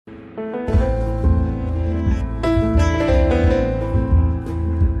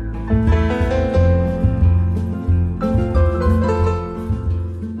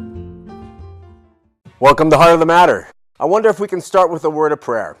Welcome to Heart of the Matter. I wonder if we can start with a word of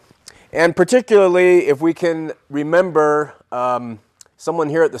prayer. And particularly if we can remember someone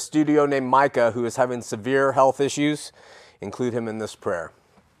here at the studio named Micah who is having severe health issues. Include him in this prayer.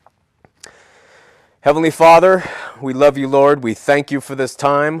 Heavenly Father, we love you, Lord. We thank you for this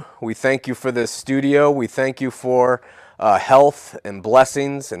time. We thank you for this studio. We thank you for health and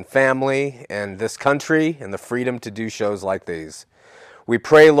blessings and family and this country and the freedom to do shows like these. We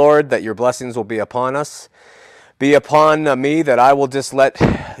pray, Lord, that your blessings will be upon us. Be upon me, that I will just let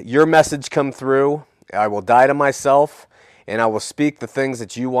your message come through. I will die to myself, and I will speak the things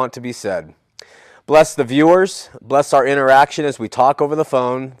that you want to be said. Bless the viewers. Bless our interaction as we talk over the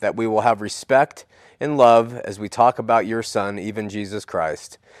phone, that we will have respect and love as we talk about your Son, even Jesus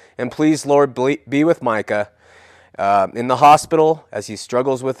Christ. And please, Lord, be with Micah in the hospital as he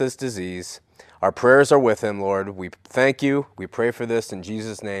struggles with this disease. Our prayers are with him, Lord. We thank you. We pray for this in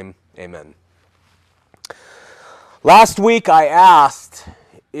Jesus' name. Amen. Last week I asked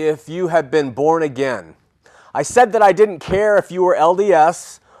if you had been born again. I said that I didn't care if you were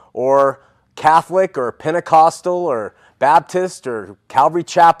LDS or Catholic or Pentecostal or Baptist or Calvary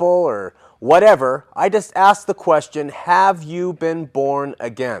Chapel or whatever. I just asked the question, have you been born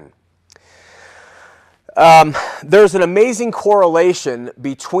again? There's an amazing correlation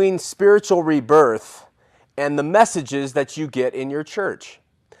between spiritual rebirth and the messages that you get in your church.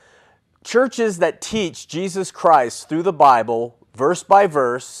 Churches that teach Jesus Christ through the Bible, verse by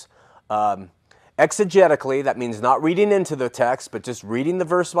verse, exegetically, that means not reading into the text, but just reading the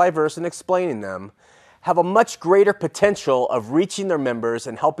verse by verse and explaining them, have a much greater potential of reaching their members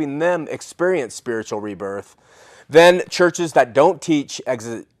and helping them experience spiritual rebirth than churches that don't teach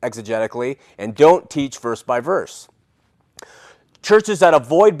exegetically and don't teach verse by verse. Churches that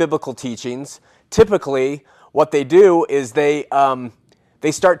avoid biblical teachings, typically what they do is they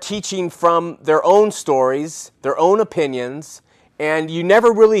start teaching from their own stories, their own opinions, and you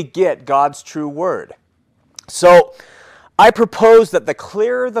never really get God's true word. So I propose that the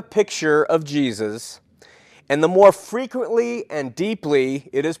clearer the picture of Jesus and the more frequently and deeply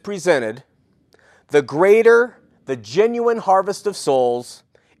it is presented, the greater the genuine harvest of souls,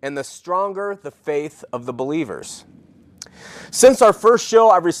 and the stronger the faith of the believers. Since our first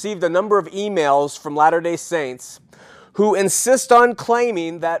show, I've received a number of emails from Latter-day Saints who insist on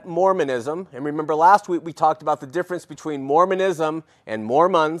claiming that Mormonism, and remember last week we talked about the difference between Mormonism and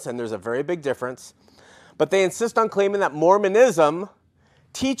Mormons, and there's a very big difference, but they insist on claiming that Mormonism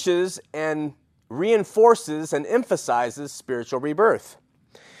teaches and reinforces and emphasizes spiritual rebirth.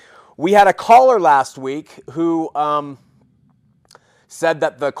 We had a caller last week who said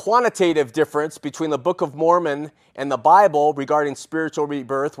that the quantitative difference between the Book of Mormon and the Bible regarding spiritual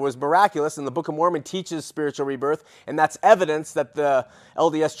rebirth was miraculous, and the Book of Mormon teaches spiritual rebirth, and that's evidence that the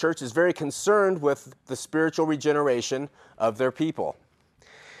LDS Church is very concerned with the spiritual regeneration of their people.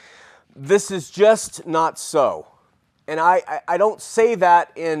 This is just not so. And I don't say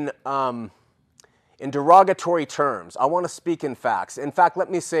that in derogatory terms. I want to speak in facts. In fact,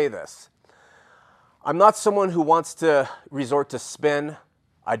 let me say this. I'm not someone who wants to resort to spin.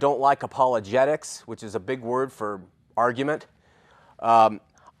 I don't like apologetics, which is a big word for argument. I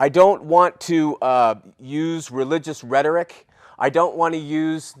don't want to use religious rhetoric. I don't want to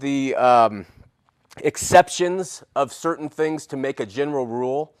use the exceptions of certain things to make a general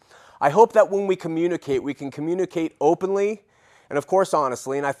rule. I hope that when we can communicate openly, and of course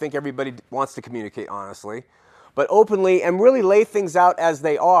honestly, and I think everybody wants to communicate honestly, but openly and really lay things out as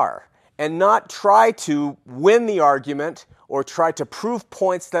they are and not try to win the argument or try to prove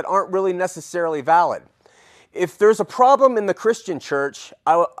points that aren't really necessarily valid. If there's a problem in the Christian church,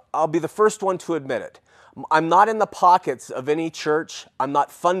 I'll be the first one to admit it. I'm not in the pockets of any church. I'm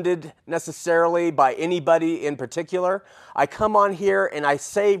not funded necessarily by anybody in particular. I come on here and I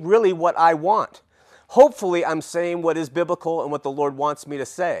say really what I want. Hopefully, I'm saying what is biblical and what the Lord wants me to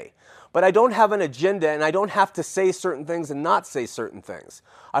say. But I don't have an agenda, and I don't have to say certain things and not say certain things.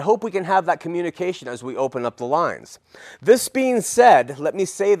 I hope we can have that communication as we open up the lines. This being said, let me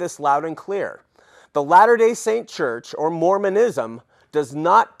say this loud and clear. The Latter-day Saint Church, or Mormonism, does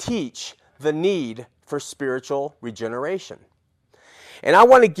not teach the need for spiritual regeneration. And I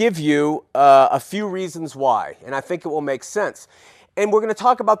want to give you a few reasons why, and I think it will make sense. And we're going to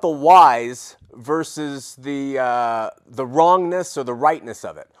talk about the whys versus the wrongness or the rightness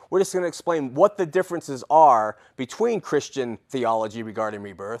of it. We're just going to explain what the differences are between Christian theology regarding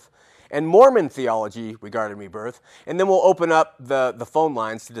rebirth and Mormon theology regarding rebirth, and then we'll open up the phone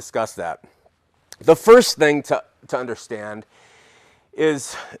lines to discuss that. The first thing to understand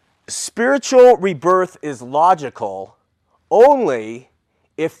is spiritual rebirth is logical only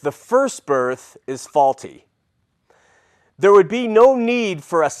if the first birth is faulty. There would be no need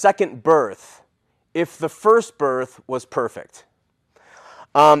for a second birth if the first birth was perfect.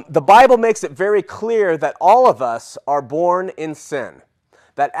 The Bible makes it very clear that all of us are born in sin,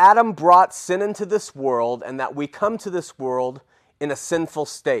 that Adam brought sin into this world and that we come to this world in a sinful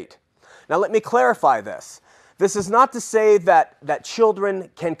state. Now let me clarify this. This is not to say that children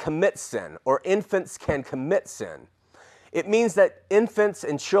can commit sin or infants can commit sin. It means that infants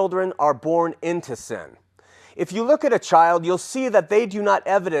and children are born into sin. If you look at a child, you'll see that they do not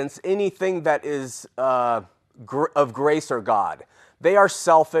evidence anything that is of grace or God. They are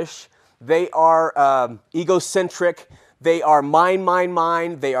selfish, they are egocentric, they are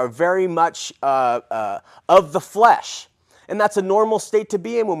mine. They are very much of the flesh. And that's a normal state to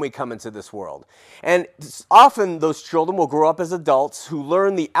be in when we come into this world. And often those children will grow up as adults who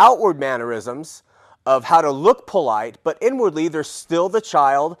learn the outward mannerisms of how to look polite, but inwardly they're still the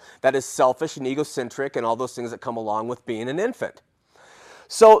child that is selfish and egocentric and all those things that come along with being an infant.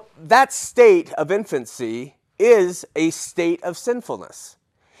 So that state of infancy is a state of sinfulness.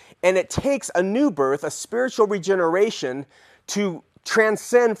 And it takes a new birth, a spiritual regeneration, to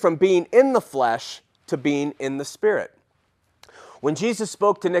transcend from being in the flesh to being in the spirit. When Jesus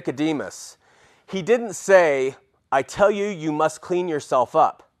spoke to Nicodemus, he didn't say, I tell you, you must clean yourself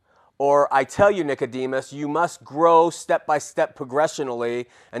up. Or I tell you, Nicodemus, you must grow step by step progressionally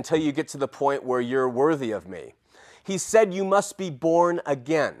until you get to the point where you're worthy of me. He said you must be born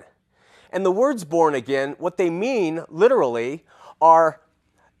again. And the words born again, what they mean literally are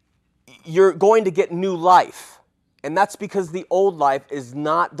you're going to get new life. And that's because the old life is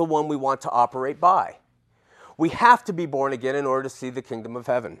not the one we want to operate by. We have to be born again in order to see the kingdom of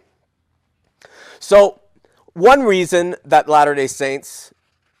heaven. So one reason that Latter-day Saints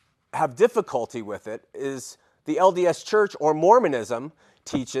have difficulty with it is the LDS Church or Mormonism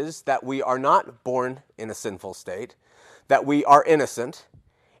teaches that we are not born in a sinful state, that we are innocent,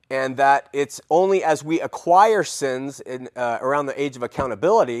 and that it's only as we acquire sins around the age of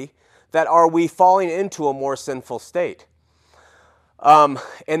accountability that are we falling into a more sinful state. And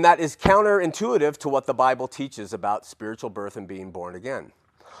that is counterintuitive to what the Bible teaches about spiritual birth and being born again.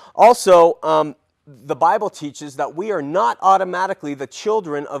 Also, the Bible teaches that we are not automatically the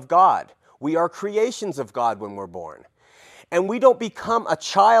children of God. We are creations of God when we're born. And we don't become a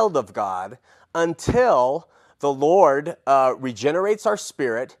child of God until the Lord regenerates our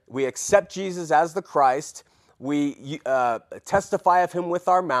spirit, we accept Jesus as the Christ, we testify of him with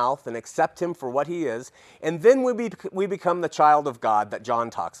our mouth and accept him for what he is, and then we become the child of God that John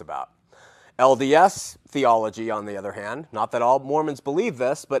talks about. LDS theology, on the other hand, not that all Mormons believe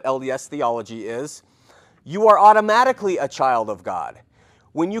this, but LDS theology is, you are automatically a child of God.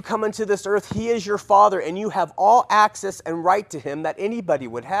 When you come into this earth, he is your father, and you have all access and right to him that anybody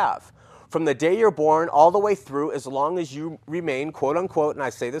would have. From the day you're born all the way through, as long as you remain, quote unquote, and I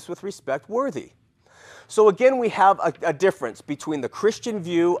say this with respect, worthy. So again, we have a difference between the Christian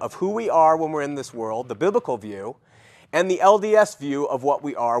view of who we are when we're in this world, the biblical view, and the LDS view of what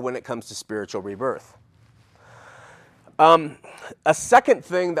we are when it comes to spiritual rebirth. A second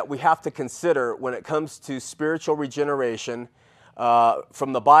thing that we have to consider when it comes to spiritual regeneration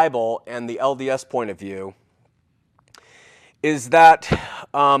from the Bible and the LDS point of view is that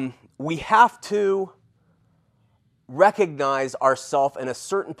we have to recognize ourselves in a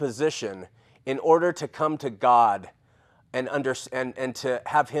certain position in order to come to God and to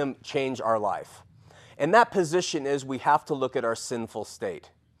have him change our life. And that position is we have to look at our sinful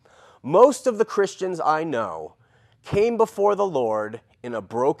state. Most of the Christians I know came before the Lord in a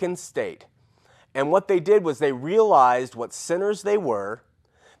broken state. And what they did was they realized what sinners they were.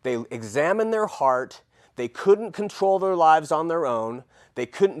 They examined their heart. They couldn't control their lives on their own. They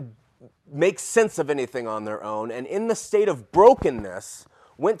couldn't make sense of anything on their own. And in the state of brokenness,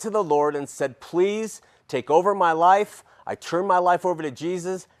 went to the Lord and said, please take over my life. I turn my life over to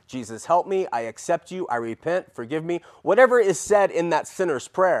Jesus. Jesus, help me. I accept you. I repent. Forgive me. Whatever is said in that sinner's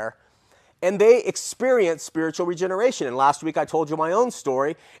prayer. And they experience spiritual regeneration. And last week I told you my own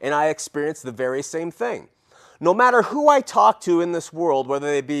story, and I experienced the very same thing. No matter who I talk to in this world, whether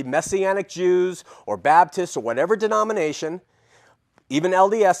they be Messianic Jews or Baptists or whatever denomination, even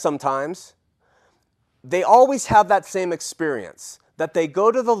LDS sometimes, they always have that same experience, that they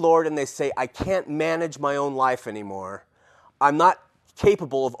go to the Lord and they say, I can't manage my own life anymore. I'm not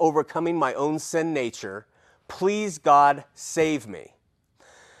capable of overcoming my own sin nature. Please, God, save me.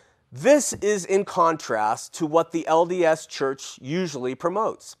 This is in contrast to what the LDS Church usually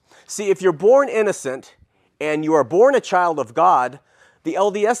promotes. See, if you're born innocent and you are born a child of God, the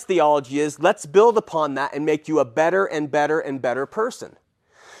LDS theology is let's build upon that and make you a better and better and better person.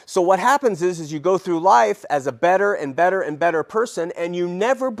 So what happens is you go through life as a better and better and better person, and you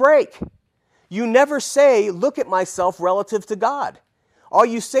never break. You never say, look at myself relative to God. All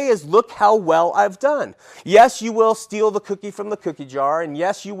you say is, look how well I've done. Yes, you will steal the cookie from the cookie jar, and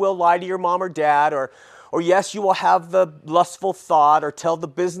yes, you will lie to your mom or dad, or yes, you will have the lustful thought or tell the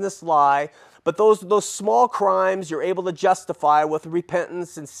business lie. But those small crimes you're able to justify with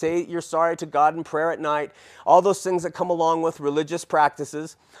repentance and say you're sorry to God in prayer at night, all those things that come along with religious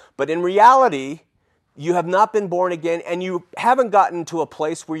practices. But in reality, you have not been born again, and you haven't gotten to a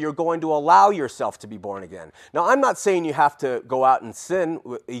place where you're going to allow yourself to be born again. Now, I'm not saying you have to go out and sin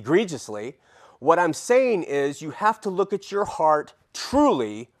egregiously. What I'm saying is you have to look at your heart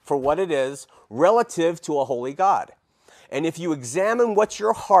truly for what it is relative to a holy God. And if you examine what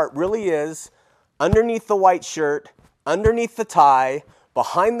your heart really is, underneath the white shirt, underneath the tie,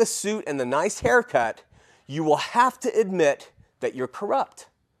 behind the suit and the nice haircut, you will have to admit that you're corrupt,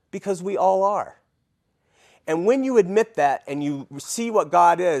 because we all are. And when you admit that and you see what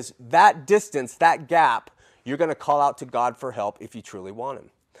God is, that distance, that gap, you're going to call out to God for help if you truly want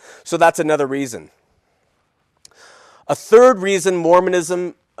Him. So that's another reason. A third reason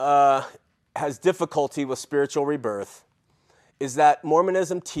Mormonism has difficulty with spiritual rebirth is that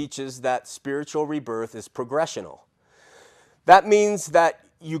Mormonism teaches that spiritual rebirth is progressional. That means that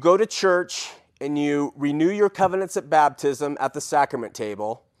you go to church and you renew your covenants at baptism at the sacrament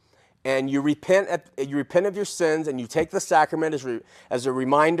table, and you repent of your sins, and you take the sacrament as a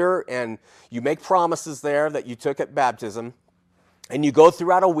reminder, and you make promises there that you took at baptism, and you go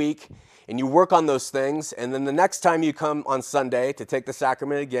throughout a week, and you work on those things, and then the next time you come on Sunday to take the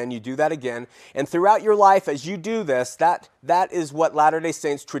sacrament again, you do that again. And throughout your life, as you do this, that is what Latter-day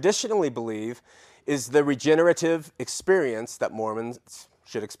Saints traditionally believe is the regenerative experience that Mormons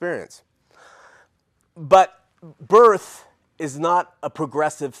should experience. But birth is not a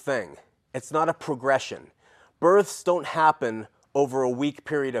progressive thing. It's not a progression. Births don't happen over a week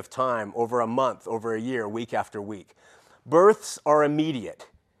period of time, over a month, over a year, week after week. Births are immediate.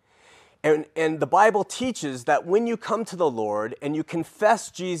 And the Bible teaches that when you come to the Lord and you confess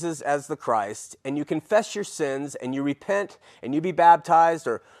Jesus as the Christ, and you confess your sins, and you repent, and you be baptized,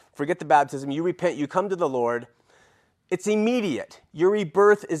 or forget the baptism, you repent, you come to the Lord, it's immediate. Your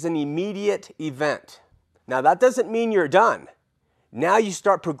rebirth is an immediate event. Now, that doesn't mean you're done. Now you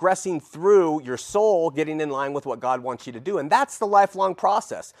start progressing through your soul, getting in line with what God wants you to do. And that's the lifelong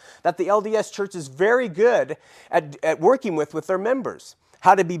process that the LDS Church is very good at working with their members.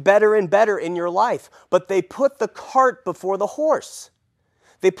 How to be better and better in your life. But they put the cart before the horse.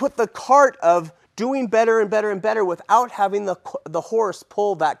 They put the cart of doing better and better and better without having the horse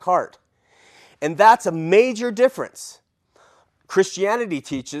pull that cart. And that's a major difference. Christianity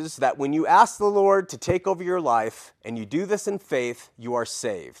teaches that when you ask the Lord to take over your life and you do this in faith, you are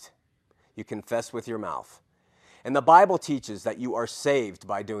saved. You confess with your mouth. And the Bible teaches that you are saved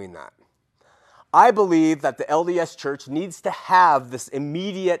by doing that. I believe that the LDS Church needs to have this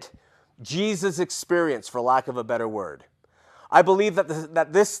immediate Jesus experience, for lack of a better word. I believe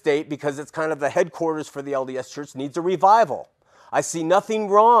that this state, because it's kind of the headquarters for the LDS Church, needs a revival. I see nothing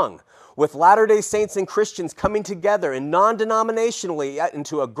wrong with Latter-day Saints and Christians coming together and non-denominationally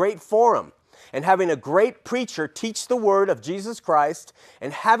into a great forum and having a great preacher teach the word of Jesus Christ,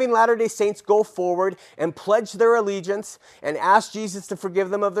 and having Latter-day Saints go forward and pledge their allegiance and ask Jesus to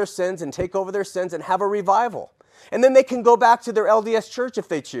forgive them of their sins and take over their sins and have a revival. And then they can go back to their LDS church if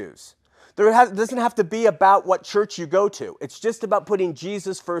they choose. It doesn't have to be about what church you go to. It's just about putting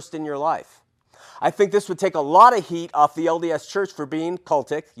Jesus first in your life. I think this would take a lot of heat off the LDS Church for being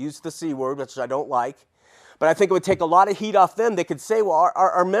cultic, use the C word, which I don't like. But I think it would take a lot of heat off them. They could say, well,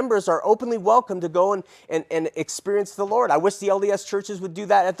 our members are openly welcome to go and experience the Lord. I wish the LDS churches would do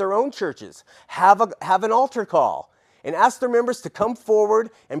that at their own churches. Have an altar call and ask their members to come forward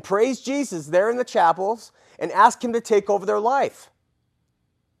and praise Jesus there in the chapels and ask Him to take over their life.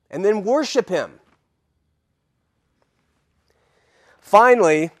 And then worship Him.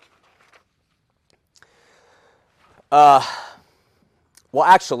 Finally,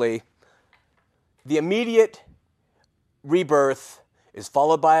 the immediate rebirth is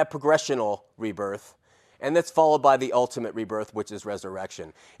followed by a progressional rebirth, and that's followed by the ultimate rebirth, which is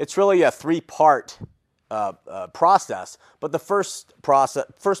resurrection. It's really a three-part process, but the first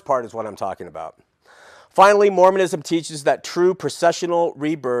part is what I'm talking about. Finally, Mormonism teaches that true processional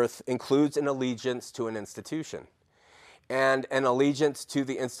rebirth includes an allegiance to an institution and an allegiance to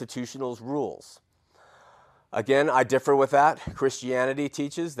the institutional's rules. Again, I differ with that. Christianity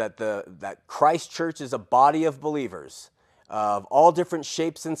teaches that Christ Church is a body of believers of all different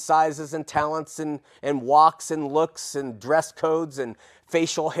shapes and sizes and talents and walks and looks and dress codes and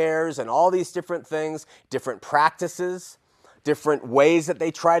facial hairs and all these different things, different practices, different ways that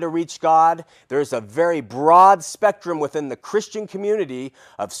they try to reach God. There's a very broad spectrum within the Christian community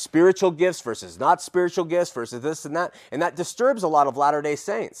of spiritual gifts versus not spiritual gifts versus this and that disturbs a lot of Latter-day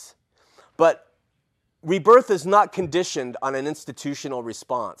Saints. But rebirth is not conditioned on an institutional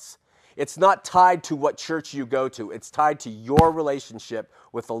response. It's not tied to what church you go to. It's tied to your relationship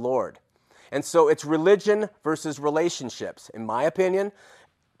with the Lord. And so it's religion versus relationships. In my opinion,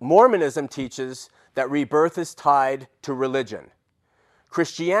 Mormonism teaches that rebirth is tied to religion.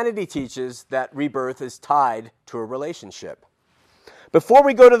 Christianity teaches that rebirth is tied to a relationship. Before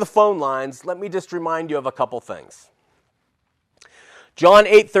we go to the phone lines, let me just remind you of a couple things. John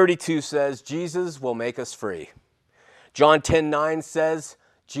 8:32 says, Jesus will make us free. John 10:9 says,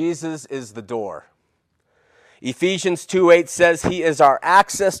 Jesus is the door. Ephesians 2:8 says he is our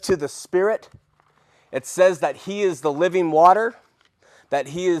access to the Spirit. It says that he is the living water, that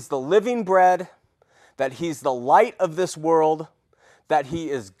he is the living bread, that he's the light of this world, that he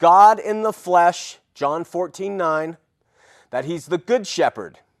is God in the flesh, John 14:9, that he's the good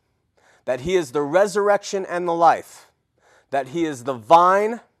shepherd, that he is the resurrection and the life, that he is the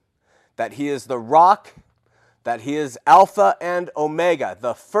vine, that he is the rock, that he is Alpha and Omega,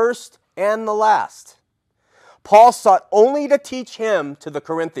 the first and the last. Paul sought only to teach him to the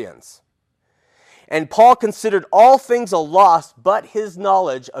Corinthians. And Paul considered all things a loss but his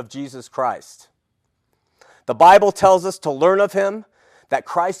knowledge of Jesus Christ. The Bible tells us to learn of him, that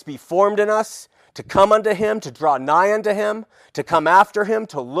Christ be formed in us, to come unto him, to draw nigh unto him, to come after him,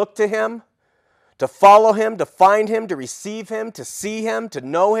 to look to him, to follow him, to find him, to receive him, to see him, to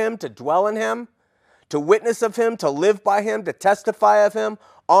know him, to dwell in him, to witness of him, to live by him, to testify of him,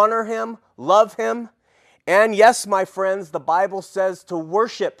 honor him, love him, and yes, my friends, the Bible says to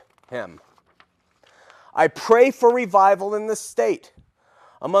worship him. I pray for revival in this state,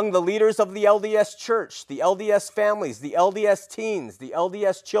 among the leaders of the LDS Church, the LDS families, the LDS teens, the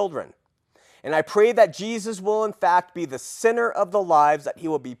LDS children. And I pray that Jesus will in fact be the center of the lives, that he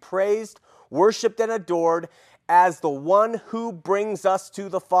will be praised, worshiped, and adored as the one who brings us to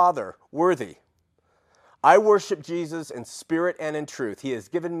the Father, worthy. I worship Jesus in spirit and in truth. He has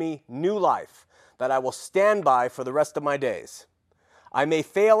given me new life that I will stand by for the rest of my days. I may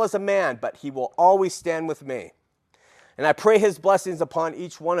fail as a man, but he will always stand with me. And I pray his blessings upon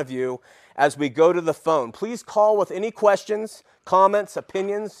each one of you as we go to the phone. Please call with any questions, comments,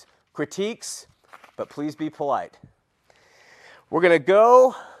 opinions, critiques, but please be polite. We're going to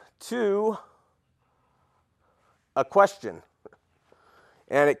go to a question.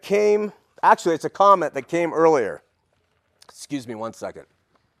 And it came, actually it's a comment that came earlier. Excuse me one second.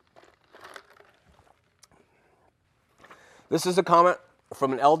 This is a comment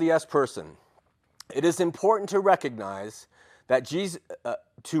from an LDS person. It is important to recognize that Jesus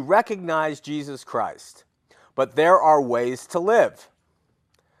Christ, but there are ways to live.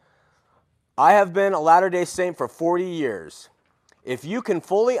 I have been a Latter-day Saint for 40 years. If you can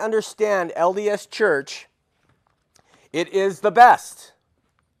fully understand LDS Church, it is the best.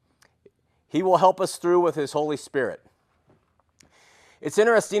 He will help us through with his Holy Spirit. It's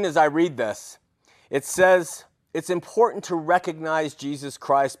interesting as I read this. It says, it's important to recognize Jesus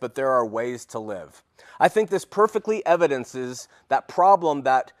Christ, but there are ways to live. I think this perfectly evidences that problem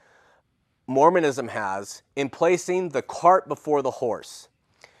that Mormonism has in placing the cart before the horse.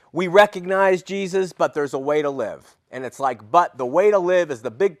 We recognize Jesus, but there's a way to live. And it's like, but the way to live is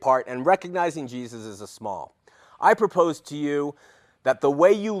the big part, and recognizing Jesus is the small. I propose to you that the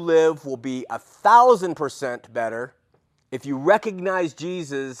way you live will be 1,000% better if you recognize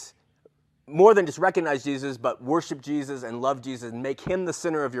Jesus, more than just recognize Jesus, but worship Jesus and love Jesus and make him the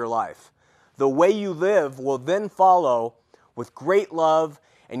center of your life. The way you live will then follow with great love,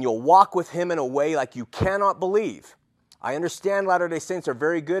 and you'll walk with him in a way like you cannot believe. I understand Latter-day Saints are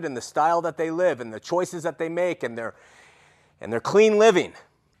very good in the style that they live and the choices that they make and their clean living.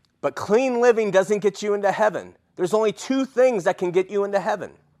 But clean living doesn't get you into heaven. There's only two things that can get you into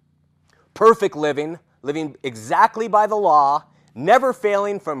heaven. Perfect living, living exactly by the law, never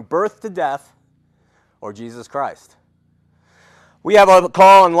failing from birth to death, or Jesus Christ. We have a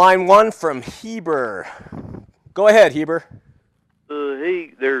call on line 1 from Heber. Go ahead, Heber.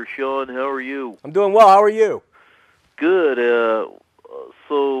 Hey there, Sean. How are you? I'm doing well. How are you? Good. I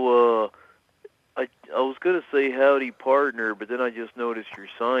was going to say howdy, partner, but then I just noticed your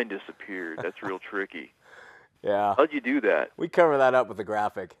sign disappeared. That's real tricky. Yeah. How'd you do that? We cover that up with the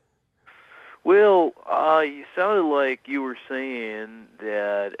graphic. Well, you sounded like you were saying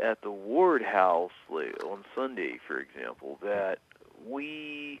that at the Ward House on Sunday, for example, that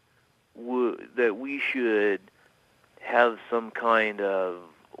we should have some kind of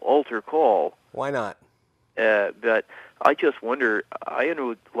altar call. Why not? But I just wonder. I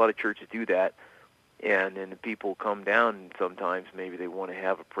know a lot of churches do that, and then the people come down, and sometimes maybe they want to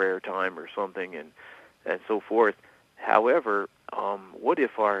have a prayer time or something, and so forth. However, what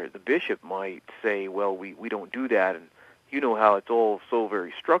if the bishop might say, well, we don't do that, and you know how it's all so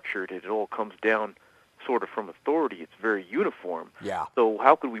very structured, it all comes down sort of from authority. It's very uniform. Yeah. So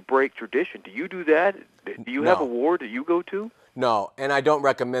how could we break tradition? Do you do that? Do you have a ward that you go to? No, and I don't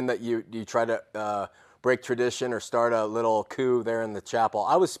recommend that you try to break tradition or start a little coup there in the chapel.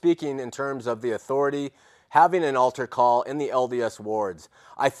 I was speaking in terms of the authority having an altar call in the LDS wards.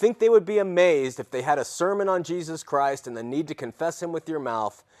 I think they would be amazed if they had a sermon on Jesus Christ and the need to confess him with your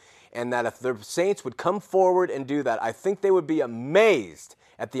mouth, and that if the saints would come forward and do that, I think they would be amazed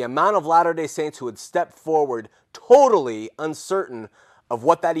at the amount of Latter-day Saints who would step forward totally uncertain of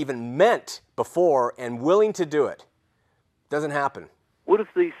what that even meant before and willing to do it. Doesn't happen. What if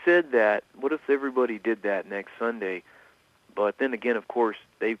they said that? What if everybody did that next Sunday? But then again, of course,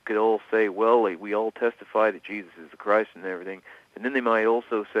 they could all say, well, we all testify that Jesus is the Christ and everything. And then they might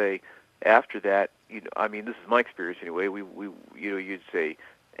also say, after that, I mean, this is my experience anyway, you'd say,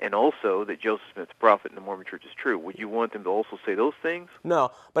 and also that Joseph Smith, the prophet in the Mormon Church, is true. Would you want them to also say those things?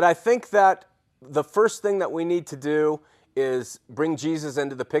 No, but I think that the first thing that we need to do is bring Jesus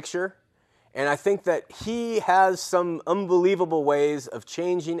into the picture. And I think that he has some unbelievable ways of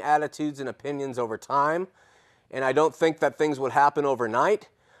changing attitudes and opinions over time. And I don't think that things would happen overnight,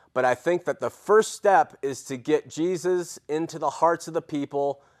 but I think that the first step is to get Jesus into the hearts of the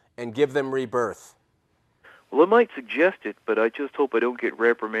people and give them rebirth. Well, I might suggest it, but I just hope I don't get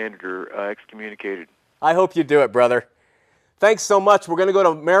reprimanded or excommunicated. I hope you do it, brother. Thanks so much. We're going to go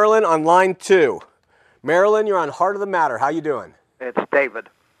to Marilyn on line 2. Marilyn, you're on Heart of the Matter. How you doing? It's David.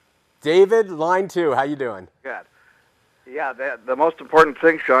 David, line 2. How you doing? Good. Yeah, the most important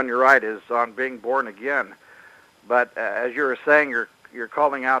thing, Sean, you're right, is on being born again. But as you were saying, you're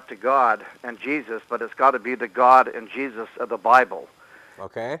calling out to God and Jesus, but it's got to be the God and Jesus of the Bible.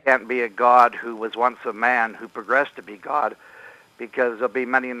 Okay. It can't be a God who was once a man who progressed to be God, because there'll be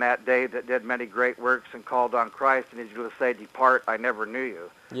many in that day that did many great works and called on Christ, and he's going to say, depart, I never knew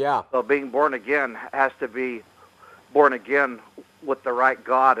you. Yeah. So being born again has to be born again with the right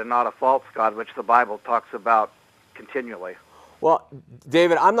God and not a false God, which the Bible talks about continually. Well,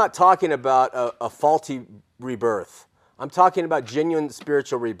 David, I'm not talking about a faulty rebirth. I'm talking about genuine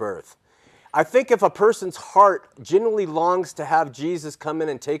spiritual rebirth. I think if a person's heart genuinely longs to have Jesus come in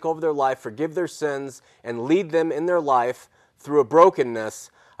and take over their life, forgive their sins, and lead them in their life through a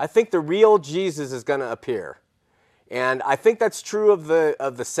brokenness, I think the real Jesus is going to appear. And I think that's true of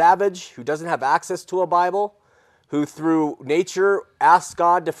the savage who doesn't have access to a Bible, who through nature asks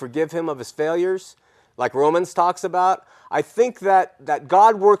God to forgive him of his failures, like Romans talks about. I think that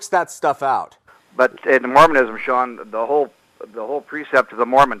God works that stuff out. But in Mormonism, Sean, the whole precept of the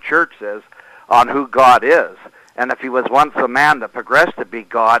Mormon Church is on who God is. And if he was once a man that progressed to be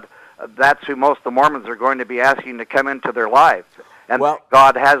God, that's who most of the Mormons are going to be asking to come into their lives. And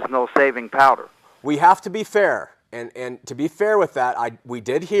God has no saving power. We have to be fair. And to be fair with that, we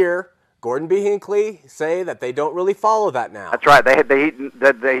did hear Gordon B. Hinckley say that they don't really follow that now. That's right.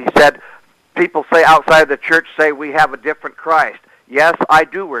 They said, people say outside the church say we have a different Christ. Yes, I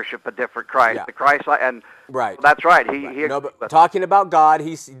do worship a different Christ. Yeah. The Christ, and right. That's right. No, but talking about God,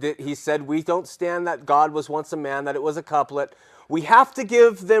 he said we don't stand that God was once a man, that it was a couplet. We have to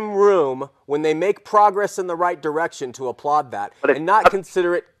give them room when they make progress in the right direction to applaud that, and not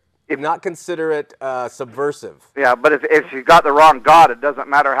consider it subversive. Yeah, but if you got the wrong God, it doesn't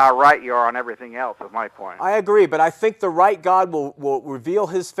matter how right you are on everything else, is my point. I agree, but I think the right God will reveal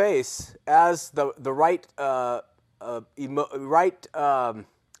his face as the right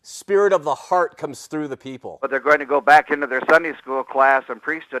spirit of the heart comes through the people. But they're going to go back into their Sunday school class and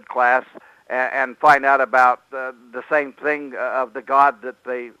priesthood class and find out about the same thing of the God that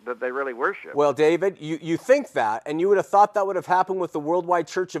they really worship. Well, David, you think that, and you would have thought that would have happened with the Worldwide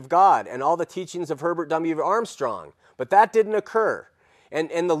Church of God and all the teachings of Herbert W. Armstrong, but that didn't occur.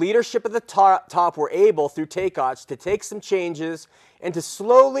 And the leadership at the top were able, through Takeots, to take some changes and to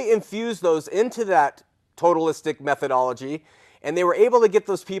slowly infuse those into that totalistic methodology, and they were able to get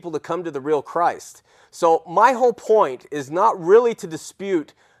those people to come to the real Christ. So my whole point is not really to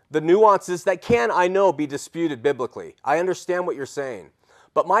dispute the nuances that can, I know, be disputed biblically. I understand what you're saying.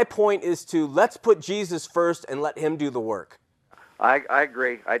 But my point is let's put Jesus first and let him do the work. I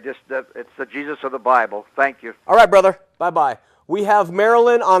agree. It's the Jesus of the Bible. Thank you. All right, brother. Bye-bye. We have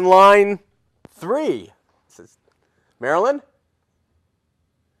Marilyn on line 3. Marilyn?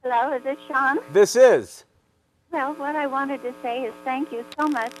 Hello, is this Sean? This is. Well, what I wanted to say is thank you so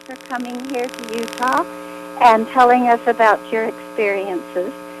much for coming here to Utah and telling us about your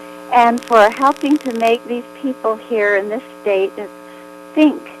experiences and for helping to make these people here in this state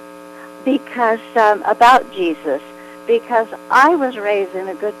think about Jesus. Because I was raised in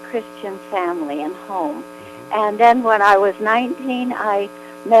a good Christian family and home. And then when I was 19, I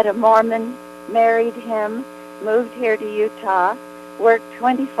met a Mormon, married him, moved here to Utah, worked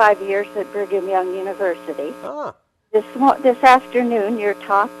 25 years at Brigham Young University. Ah. This afternoon, your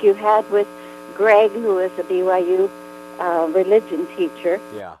talk you had with Greg, who is a BYU religion teacher,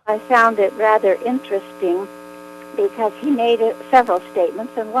 Yeah. I found it rather interesting because he made several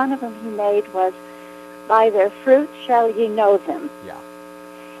statements, and one of them he made was, "By their fruits shall ye know them." Yeah.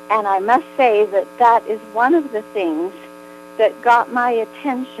 And I must say that is one of the things that got my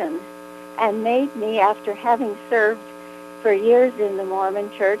attention and made me, after having served for years in the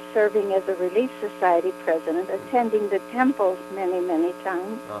Mormon Church, serving as a Relief Society president, attending the temples many, many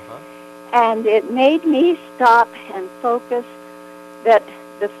times, and it made me stop and focus that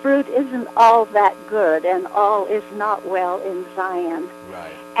the fruit isn't all that good and all is not well in Zion.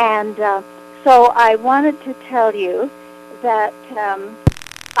 Right. And so I wanted to tell you that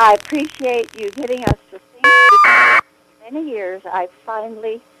I appreciate you getting us to think. Because for many years, I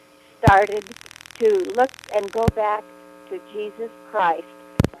finally started to look and go back to Jesus Christ.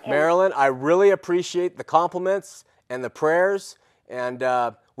 Marilyn, I really appreciate the compliments and the prayers. And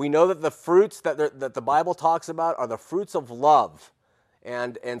we know that the fruits that the Bible talks about are the fruits of love.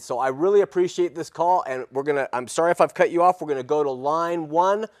 And so I really appreciate this call, and I'm sorry if I've cut you off. We're gonna go to line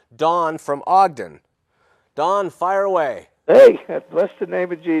 1, Don from Ogden. Don, fire away. Hey, bless the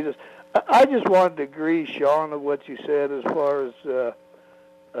name of Jesus. I just wanted to agree, Sean, with what you said as far as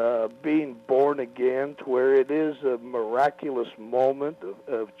being born again, to where it is a miraculous moment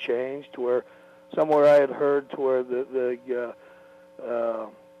of change, to where somewhere I had heard to where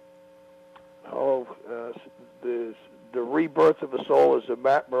the rebirth of a soul is a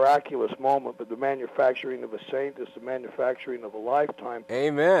miraculous moment, but the manufacturing of a saint is the manufacturing of a lifetime.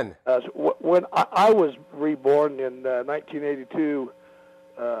 Amen. When I was reborn in 1982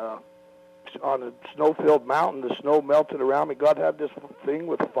 on a snow-filled mountain, the snow melted around me. God had this thing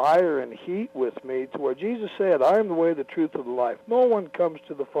with fire and heat with me, to where Jesus said, "I am the way, the truth, and the life. No one comes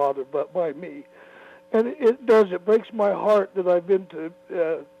to the Father but by me." And it breaks my heart that I've been to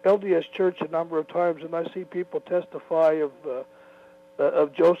LDS Church a number of times, and I see people testify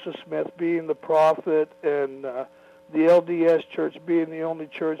of Joseph Smith being the prophet and the LDS Church being the only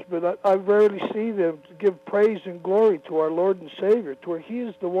church, but I rarely see them give praise and glory to our Lord and Savior, to where He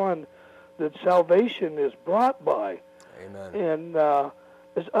is the one that salvation is brought by. Amen. And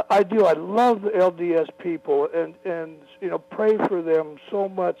I love the LDS people, and pray for them so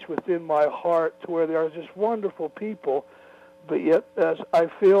much within my heart, to where they are just wonderful people. But yet, I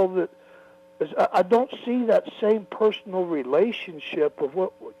feel that I don't see that same personal relationship of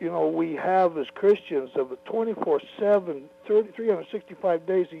what we have as Christians, of a 24/7, 365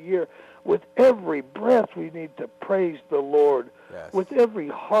 days a year. With every breath, we need to praise the Lord. Yes. With every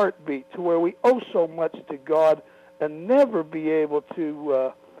heartbeat, to where we owe so much to God, and never be able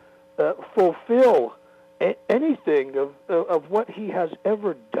to fulfill anything of what He has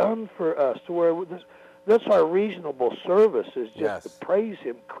ever done for us. To where that's our reasonable service, is just Yes. to praise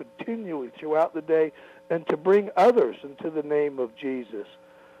Him continually throughout the day, and to bring others into the name of Jesus.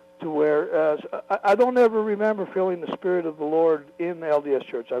 To where I don't ever remember feeling the Spirit of the Lord in the LDS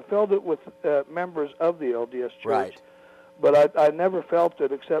Church. I felt it with members of the LDS Church. Right. But I never felt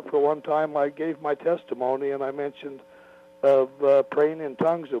it, except for one time I gave my testimony, and I mentioned of praying in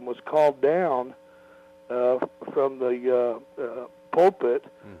tongues, and was called down from the pulpit.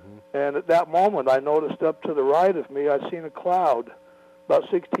 Mm-hmm. And at that moment, I noticed up to the right of me, I'd seen a cloud about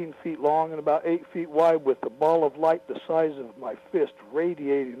 16 feet long and about 8 feet wide, with a ball of light the size of my fist,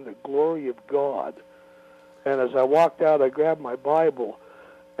 radiating the glory of God. And as I walked out, I grabbed my Bible,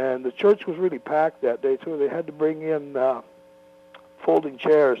 and the church was really packed that day, too. They had to bring in folding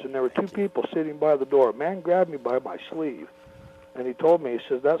chairs, and there were two people sitting by the door. A man grabbed me by my sleeve, and he told me, he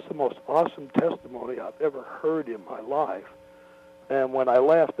says, "That's the most awesome testimony I've ever heard in my life." And when I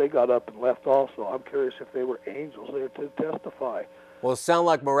left, they got up and left also. I'm curious if they were angels there to testify. Well, it sound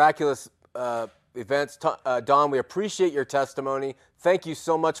like miraculous events. Don, we appreciate your testimony. Thank you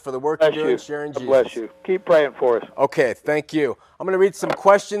so much for the work you're doing sharing Jesus. God bless you. Keep praying for us. Okay, thank you. I'm going to read some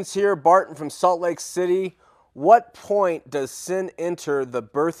questions here. Barton from Salt Lake City what point does sin enter the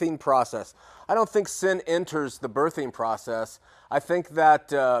birthing process? I don't think sin enters the birthing process. I think that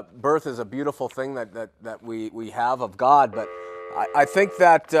birth is a beautiful thing that we have of God, but I think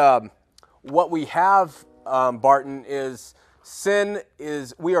that what we have, Barton, is sin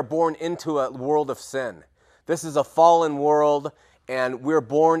is, we are born into a world of sin. This is a fallen world, and we're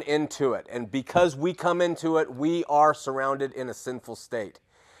born into it. And because we come into it, we are surrounded in a sinful state.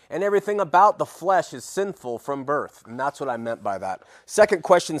 And everything about the flesh is sinful from birth. And that's what I meant by that. Second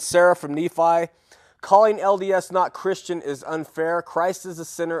question, Sarah from Nephi. Calling LDS not Christian is unfair. Christ is the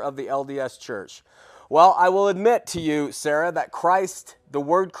center of the LDS church. Well, I will admit to you, Sarah, that Christ, the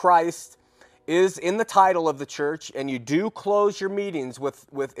word Christ, is in the title of the church, and you do close your meetings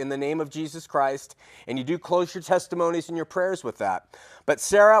with in the name of Jesus Christ, and you do close your testimonies and your prayers with that. But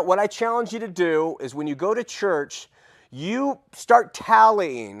Sarah, what I challenge you to do is when you go to church, you start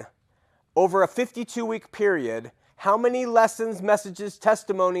tallying over a 52-week period how many lessons, messages,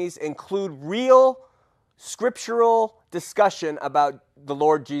 testimonies include real scriptural discussion about the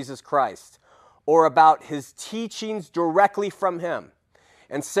Lord Jesus Christ or about his teachings directly from him.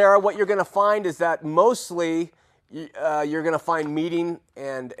 And Sarah, what you're going to find is that mostly you're going to find meeting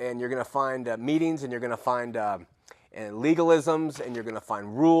and you're going to find meetings, and you're going to find and legalisms, and you're going to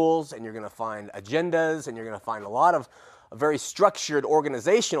find rules, and you're going to find agendas, and you're going to find a lot of very structured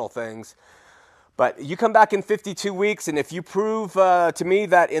organizational things. But you come back in 52 weeks, and if you prove to me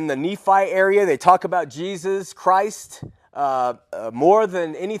that in the Nephi area they talk about Jesus Christ more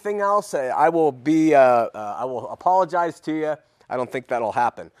than anything else, I will apologize to you. I don't think that'll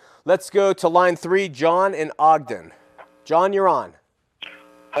happen. Let's go to line 3, John in Ogden. John, you're on.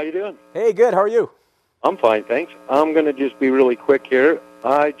 How you doing? Hey, good. How are you? I'm fine, thanks. I'm going to just be really quick here.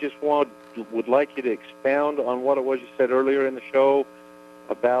 I just would like you to expound on what it was you said earlier in the show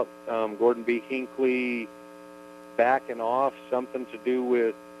about Gordon B. Hinckley backing off, something to do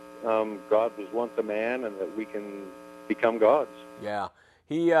with God was once a man and that we can become gods. Yeah.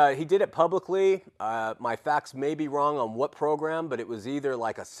 He did it publicly. My facts may be wrong on what program, but it was either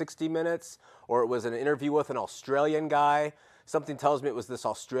like a 60 Minutes or it was an interview with an Australian guy. Something tells me it was this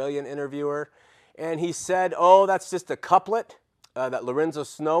Australian interviewer. And he said, oh, that's just a couplet that Lorenzo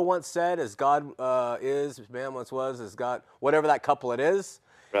Snow once said, as God is, as man once was, as God, whatever that couplet is.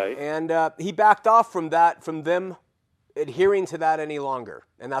 Right. And he backed off from that, from them adhering to that any longer.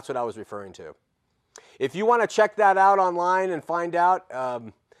 And that's what I was referring to. If you want to check that out online and find out,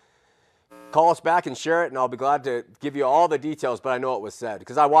 call us back and share it, and I'll be glad to give you all the details, but I know it was said,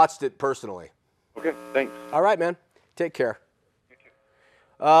 because I watched it personally. Okay, thanks. All right, man. Take care.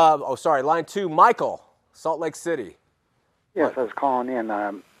 Line 2, Michael, Salt Lake City. Yes, I was calling in.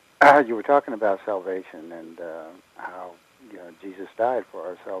 You were talking about salvation and how Jesus died for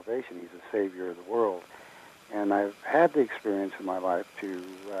our salvation. He's the Savior of the world. And I've had the experience in my life to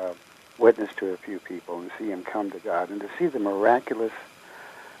witness to a few people and see him come to God, and to see the miraculous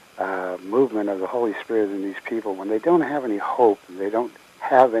movement of the Holy Spirit in these people when they don't have any hope, and they don't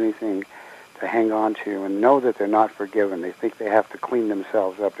have anything to hang on to, and know that they're not forgiven. They think they have to clean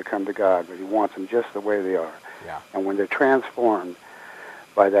themselves up to come to God, but he wants them just the way they are. Yeah. And when they're transformed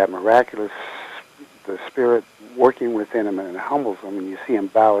by that miraculous, the Spirit working within them, and it humbles them, and you see them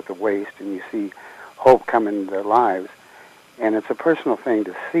bow at the waist, and you see hope come into their lives. And it's a personal thing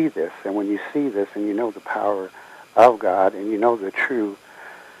to see this. And when you see this and you know the power of God and you know the true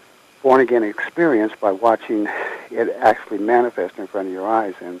born-again experience by watching it actually manifest in front of your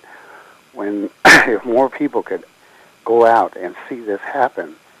eyes. And when if more people could go out and see this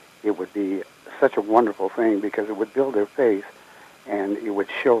happen, it would be such a wonderful thing, because it would build their faith and it would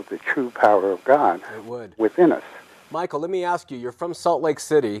show the true power of God within us. Michael, let me ask you, you're from Salt Lake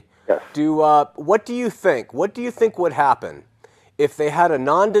City. Yes. What do you think? What do you think would happen if they had a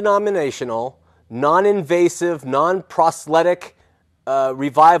non-denominational, non-invasive, non-proselytic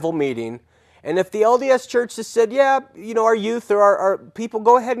revival meeting, and if the LDS Church just said, yeah, our youth or our people,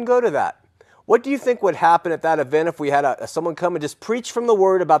 go ahead and go to that? What do you think would happen at that event if we had someone come and just preach from the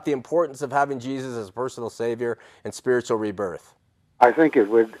Word about the importance of having Jesus as a personal Savior and spiritual rebirth? I think it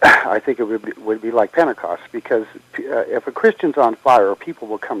would. I think it would be like Pentecost, because if a Christian's on fire, people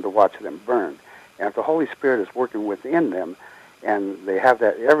will come to watch them burn, and if the Holy Spirit is working within them, and they have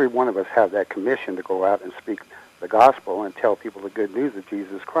that, every one of us have that commission to go out and speak the gospel and tell people the good news of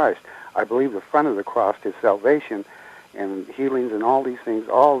Jesus Christ. I believe the front of the cross is salvation and healings and all these things,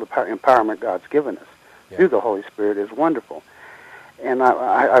 all the empowerment God's given us through the Holy Spirit is wonderful. And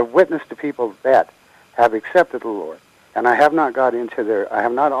I've witnessed to people that have accepted the Lord. And I have not I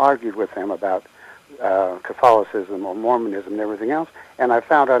have not argued with them about Catholicism or Mormonism and everything else. And I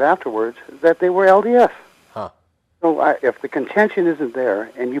found out afterwards that they were LDS. Huh. So if the contention isn't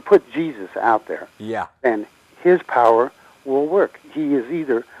there and you put Jesus out there, Yeah. then his power will work. He is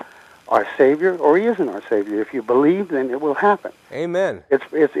either our Savior or he isn't our Savior. If you believe, then it will happen. Amen.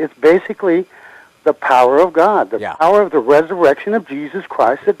 It's basically the power of God, the Yeah. power of the resurrection of Jesus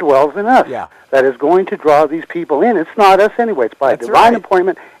Christ that dwells in us, Yeah. that is going to draw these people in. It's not us anyway. It's by That's divine right.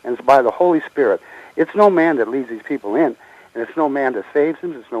 appointment, and it's by the Holy Spirit. It's no man that leads these people in, and it's no man that saves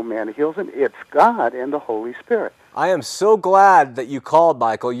them. It's no man that heals them. It's God and the Holy Spirit. I am so glad that you called,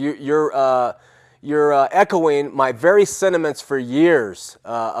 Michael. You're echoing my very sentiments for years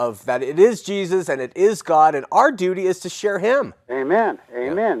of that it is Jesus and it is God, and our duty is to share Him. Amen.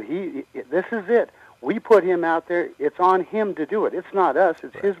 Amen. This is it. We put him out there. It's on him to do it. It's not us.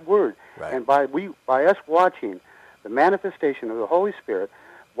 It's his word. Right. And by us watching the manifestation of the Holy Spirit,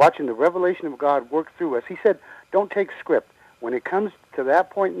 watching the revelation of God work through us, he said, don't take script. When it comes to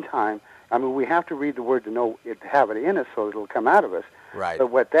that point in time, I mean, we have to read the word to know it, to have it in us so it'll come out of us. Right.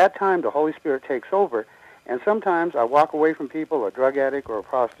 But at that time, the Holy Spirit takes over. And sometimes I walk away from people, a drug addict or a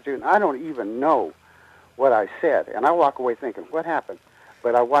prostitute, and I don't even know what I said. And I walk away thinking, what happened?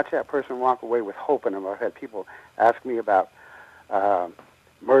 But I watch that person walk away with hope in them. I've had people ask me about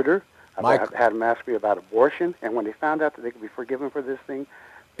murder. I've had them ask me about abortion. And when they found out that they could be forgiven for this thing,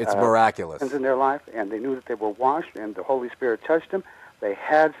 It's miraculous. sins in their life, and they knew that they were washed, and the Holy Spirit touched them, they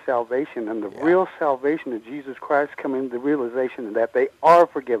had salvation. And the real salvation of Jesus Christ coming to the realization that they are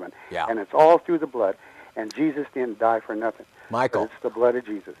forgiven. Yeah. And it's all through the blood. And Jesus didn't die for nothing. Michael. But it's the blood of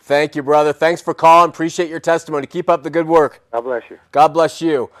Jesus. Thank you, brother. Thanks for calling. Appreciate your testimony. Keep up the good work. God bless you. God bless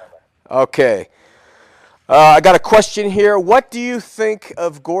you. Okay. I got a question here. What do you think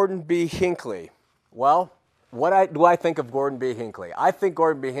of Gordon B. Hinckley? Well, what do I think of Gordon B. Hinckley? I think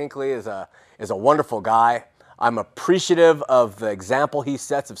Gordon B. Hinckley is a wonderful guy. I'm appreciative of the example he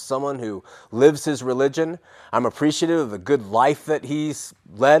sets of someone who lives his religion. I'm appreciative of the good life that he's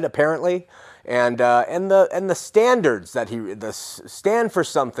led, apparently, and the standards that the stand for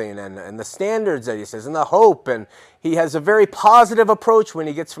something, and the standards that he says, and the hope, and he has a very positive approach when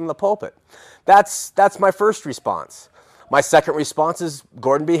he gets from the pulpit. That's my first response. My second response is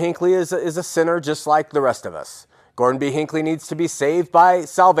Gordon B. Hinckley is a sinner just like the rest of us. Gordon B. Hinckley needs to be saved by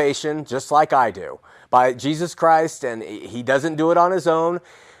salvation just like I do, by Jesus Christ, and he doesn't do it on his own.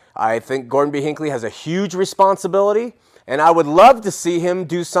 I think Gordon B. Hinckley has a huge responsibility, and I would love to see him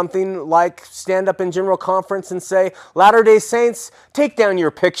do something like stand up in General Conference and say, Latter-day Saints, take down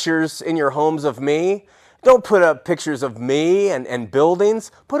your pictures in your homes of me. Don't put up pictures of me and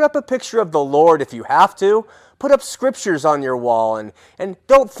buildings. Put up a picture of the Lord if you have to. Put up scriptures on your wall, and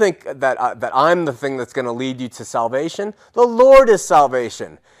don't think that I'm the thing that's going to lead you to salvation. The Lord is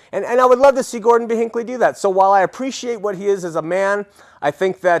salvation. And I would love to see Gordon B. Hinckley do that. So while I appreciate what he is as a man, I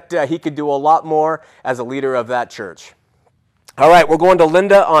think that he could do a lot more as a leader of that church. All right, we're going to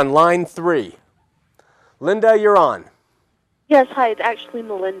Linda on line 3. Linda, you're on. Yes, hi, it's actually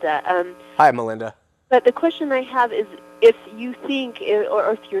Melinda. Hi, Melinda. But the question I have is if you think,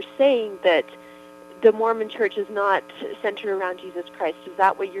 or if you're saying that the Mormon church is not centered around Jesus Christ, is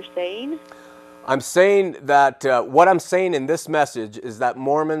that what you're saying? I'm saying that what I'm saying in this message is that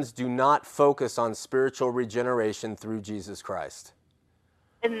Mormons do not focus on spiritual regeneration through Jesus Christ.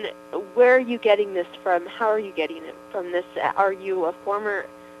 And where are you getting this from? How are you getting it from this? Are you a former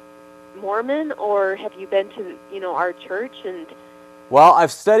Mormon, or have you been to, our church? And well,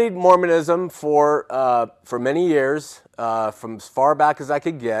 I've studied Mormonism for many years, from as far back as I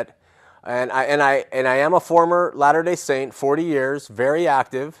could get, and I am a former Latter-day Saint, 40 years, very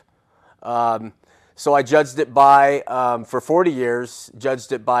active. So I judged it by, for 40 years,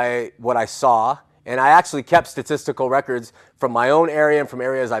 judged it by what I saw. And I actually kept statistical records from my own area and from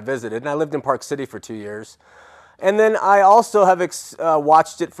areas I visited. And I lived in Park City for 2 years. And then I also have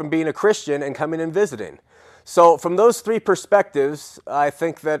watched it from being a Christian and coming and visiting. So from those 3 perspectives, I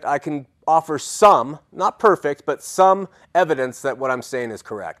think that I can offer some, not perfect, but some evidence that what I'm saying is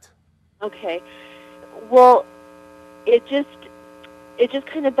correct. Okay. Well, it just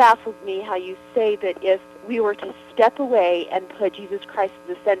kind of baffles me how you say that if we were to step away and put Jesus Christ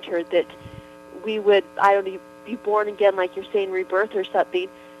at the center, that we would, be born again, like you're saying, rebirth or something.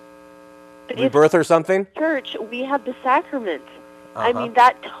 But rebirth or something? Church, we have the sacrament. Uh-huh. I mean,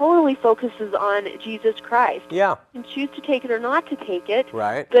 that totally focuses on Jesus Christ. Yeah. You can choose to take it or not to take it.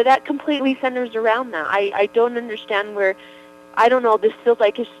 Right. But that completely centers around that. I don't understand where, I don't know, this feels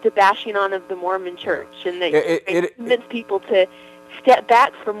like it's just a bashing on of the Mormon church, and that it convince people to step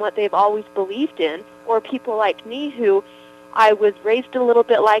back from what they've always believed in, or people like me who I was raised a little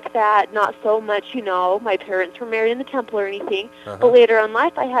bit like that, not so much, my parents were married in the temple or anything, but later in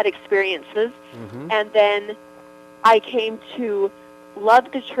life I had experiences, and then I came to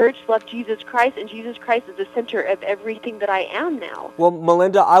love the church, love Jesus Christ, and Jesus Christ is the center of everything that I am now. Well,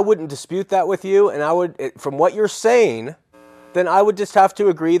 Melinda, I wouldn't dispute that with you, and I would, from what you're saying, then I would just have to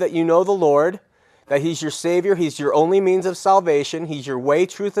agree that you know the Lord, that He's your Savior, He's your only means of salvation, He's your way,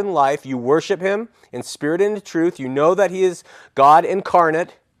 truth, and life. You worship Him in spirit and in truth. You know that He is God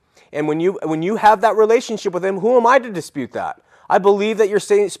incarnate, and when you have that relationship with Him, who am I to dispute that? I believe that you're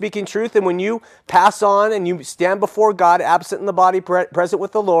speaking truth, and when you pass on and you stand before God, absent in the body, present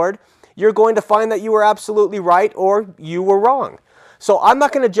with the Lord, you're going to find that you were absolutely right or you were wrong. So I'm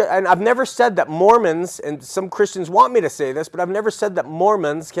not going to, and I've never said that Mormons, and some Christians want me to say this, but I've never said that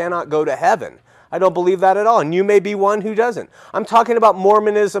Mormons cannot go to heaven. I don't believe that at all, and you may be one who doesn't. I'm talking about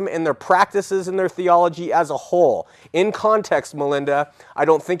Mormonism and their practices and their theology as a whole. In context, Melinda, I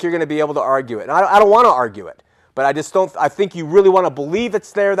don't think you're going to be able to argue it, and I don't want to argue it. But I think you really want to believe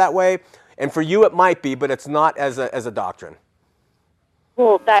it's there that way, and for you it might be, but it's not as a doctrine.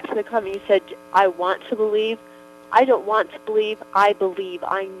 Well, back to the comment you said, I want to believe. I don't want to believe. I believe.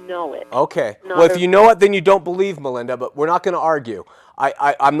 I know it. Okay. Well, if you know it, then you don't believe, Melinda, but we're not going to argue.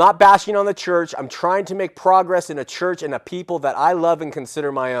 I'm not bashing on the church. I'm trying to make progress in a church and a people that I love and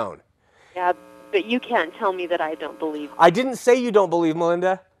consider my own. Yeah, but you can't tell me that I don't believe. I didn't say you don't believe,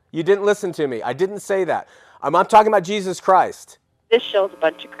 Melinda. You didn't listen to me. I didn't say that. I'm talking about Jesus Christ. This show's a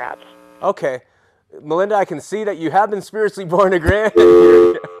bunch of crap. Okay. Melinda, I can see that you have been spiritually born again.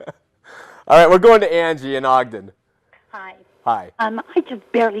 All right, we're going to Angie in Ogden. Hi. Hi. I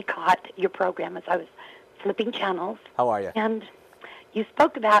just barely caught your program as I was flipping channels. How are you? And you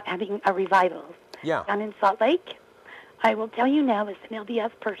spoke about having a revival down in Salt Lake. I will tell you now, as an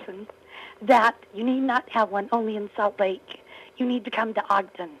LDS person, that you need not have one only in Salt Lake. You need to come to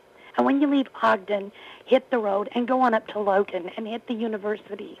Ogden. And when you leave Ogden, hit the road and go on up to Logan and hit the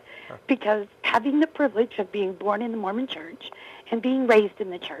university. Because having the privilege of being born in the Mormon church and being raised in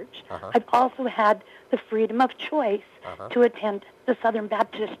the church, I've also had the freedom of choice to attend the Southern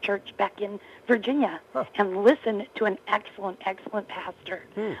Baptist Church back in Virginia and listen to an excellent, excellent pastor.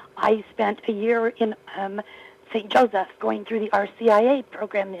 I spent a year in St. Joseph going through the RCIA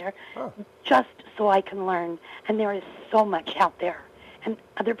program there just so I can learn. And there is so much out there. And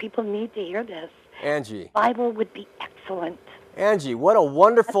other people need to hear this. Angie. The Bible would be excellent. Angie, what a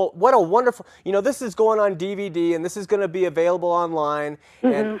wonderful, this is going on DVD and this is going to be available online.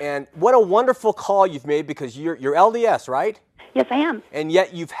 And what a wonderful call you've made, because you're LDS, right? Yes, I am. And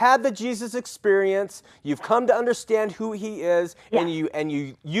yet you've had the Jesus experience. You've come to understand who He is, and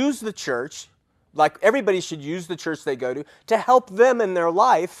you use the church, like everybody should use the church they go to help them in their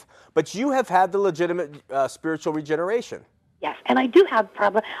life. But you have had the legitimate spiritual regeneration. Yes, and I do have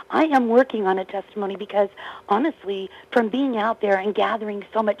problems. I am working on a testimony because, honestly, from being out there and gathering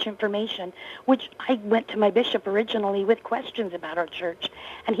so much information, which I went to my bishop originally with questions about our church,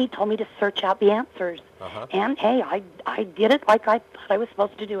 and he told me to search out the answers. And, hey, I did it like I thought I was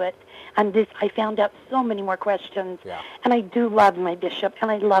supposed to do it. And I found out so many more questions. And I do love my bishop,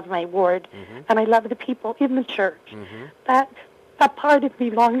 and I love my ward, and I love the people in the church. That a part of me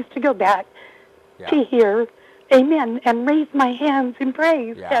longs to go back to hear amen, and raise my hands in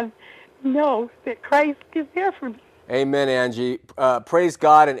praise and know that Christ is there for me. Amen, Angie. Praise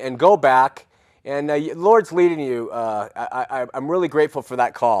God and go back. And the Lord's leading you. I'm really grateful for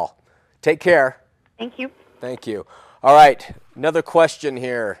that call. Take care. Thank you. Thank you. All right, another question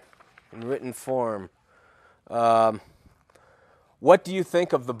here in written form. What do you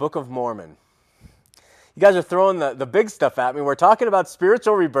think of the Book of Mormon? You guys are throwing the big stuff at me. We're talking about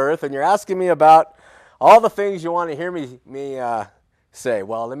spiritual rebirth, and you're asking me about all the things you want to hear me say.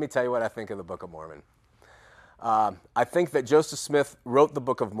 Well, let me tell you what I think of the Book of Mormon. I think that Joseph Smith wrote the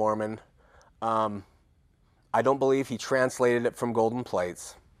Book of Mormon. I don't believe he translated it from golden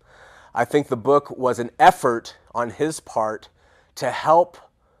plates. I think the book was an effort on his part to help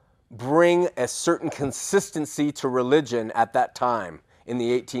bring a certain consistency to religion at that time in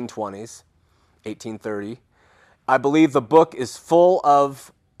the 1820s, 1830. I believe the book is full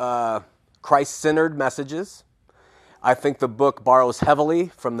of Christ-centered messages. I think the book borrows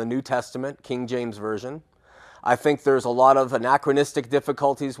heavily from the New Testament, King James Version. I think there's a lot of anachronistic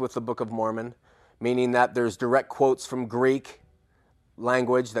difficulties with the Book of Mormon, meaning that there's direct quotes from Greek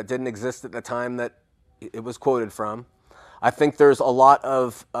language that didn't exist at the time that it was quoted from. I think there's a lot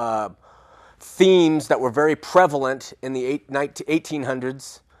of themes that were very prevalent in the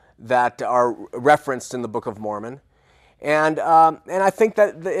 1800s that are referenced in the Book of Mormon. And I think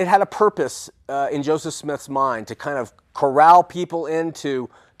that it had a purpose in Joseph Smith's mind to kind of corral people into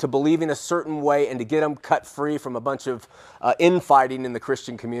believing a certain way and to get them cut free from a bunch of infighting in the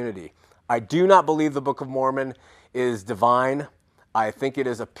Christian community. I do not believe the Book of Mormon is divine. I think it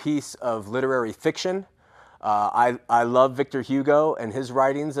is a piece of literary fiction. I love Victor Hugo and his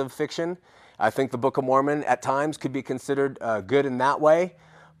writings of fiction. I think the Book of Mormon at times could be considered good in that way,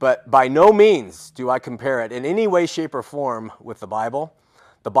 but by no means do I compare it in any way, shape, or form with the Bible.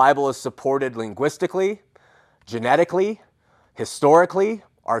 The Bible is supported linguistically, genetically, historically,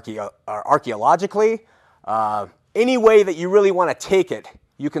 archaeologically. Any way that you really want to take it,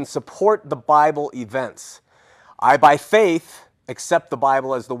 you can support the Bible events. I, by faith, accept the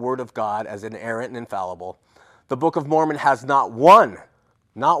Bible as the Word of God, as inerrant and infallible. The Book of Mormon has not one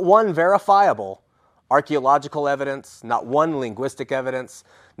verifiable archaeological evidence, not one linguistic evidence,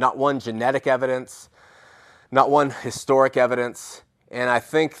 not one genetic evidence, not one historic evidence. And I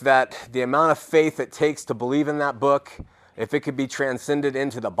think that the amount of faith it takes to believe in that book, if it could be transcended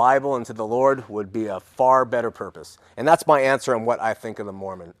into the Bible and to the Lord, would be a far better purpose. And that's my answer on what I think of the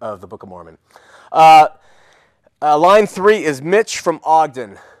Book of Mormon. Line 3 is Mitch from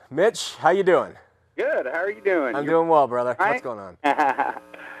Ogden. Mitch, how you doing? Good. How are you doing? I'm doing well, brother. Right? What's going on?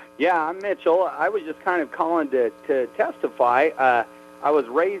 Yeah, I'm Mitchell. I was just kind of calling to testify. I was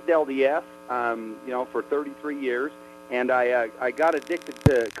raised LDS, for 33 years, and I got addicted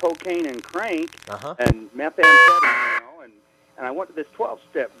to cocaine and crank and methamphetamine, and I went to this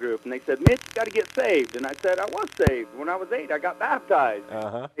 12-step group, and they said, Mitch, you got to get saved. And I said, I was saved. When I was 8, I got baptized.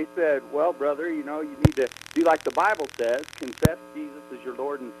 They said, well, brother, you need to do like the Bible says, confess Jesus as your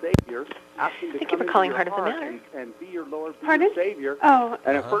Lord and Savior, ask Him to come into your heart and be your Lord and your Savior. Oh,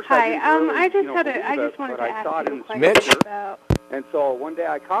 and at first hi. I just wanted to ask you a question Mitch? about... And so one day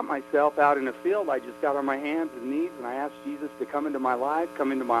I caught myself out in a field. I just got on my hands and knees, and I asked Jesus to come into my life,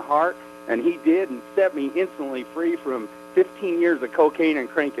 come into my heart, and He did, and set me instantly free from 15 years of cocaine and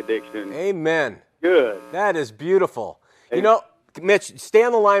crank addiction. Amen. Good. That is beautiful. You know, Mitch, stay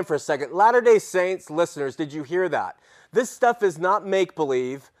on the line for a second. Latter-day Saints listeners, did you hear that? This stuff is not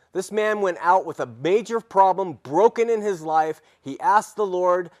make-believe. This man went out with a major problem, broken in his life. He asked the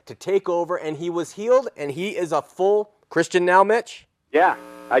Lord to take over, and he was healed, and he is a full Christian now, Mitch? Yeah.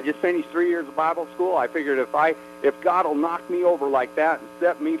 I just finished 3 years of Bible school. I figured if God will knock me over like that and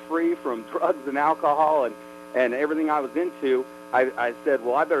set me free from drugs and alcohol and everything I was into, I said,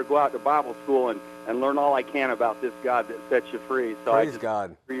 well, I better go out to Bible school and learn all I can about this God that sets you free. So Praise I just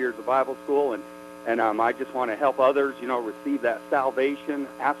God. 3 years of Bible school, and I just want to help others, receive that salvation,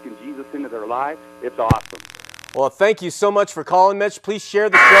 asking Jesus into their life. It's awesome. Well, thank you so much for calling, Mitch. Please share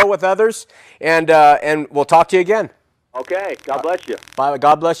the show with others, and we'll talk to you again. Okay. God bless you. Bye.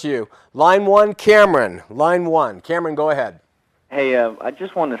 God bless you. Line 1, Cameron. Line 1. Cameron, go ahead. Hey, I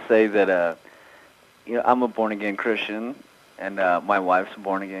just want to say that, I'm a born-again Christian, and my wife's a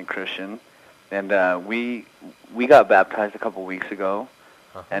born-again Christian, and we got baptized a couple weeks ago,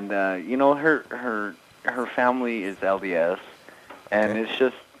 and her family is LDS, and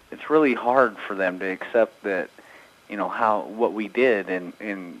it's really hard for them to accept that, what we did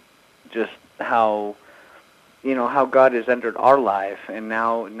and just how God has entered our life, and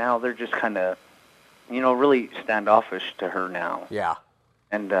now they're just kind of, really standoffish to her now. Yeah.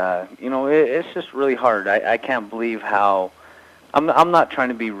 And, it's just really hard. I can't believe how, I'm not trying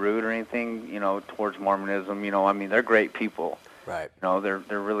to be rude or anything, towards Mormonism. They're great people. Right. They're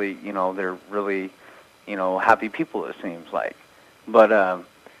really, they're really, happy people, it seems like. But,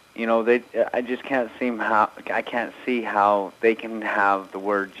 I just can't see how they can have the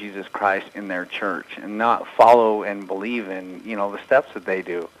word Jesus Christ in their church and not follow and believe in, the steps that they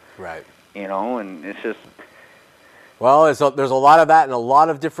do. Right. And it's just... Well, there's a lot of that in a lot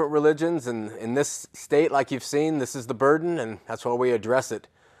of different religions, and in this state, like you've seen, this is the burden, and that's why we address it.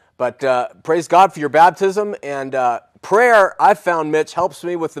 But praise God for your baptism, and prayer, I've found, Mitch, helps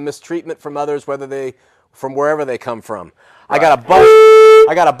me with the mistreatment from others, from wherever they come from. Right.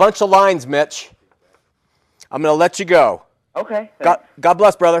 I got a bunch of lines, Mitch. I'm going to let you go. Okay. God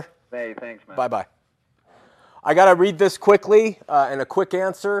bless, brother. Hey, thanks, man. Bye-bye. I got to read this quickly and a quick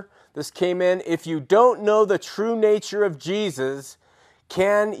answer. This came in. If you don't know the true nature of Jesus,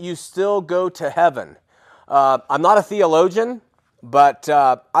 can you still go to heaven? I'm not a theologian, but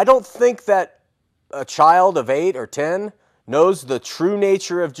I don't think that a child of 8 or 10 knows the true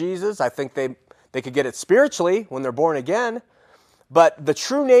nature of Jesus. I think they could get it spiritually when they're born again. But the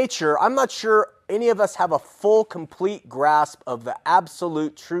true nature, I'm not sure any of us have a full, complete grasp of the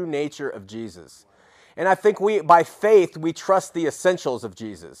absolute true nature of Jesus. And I think by faith, we trust the essentials of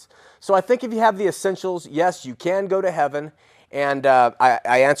Jesus. So I think if you have the essentials, yes, you can go to heaven, and I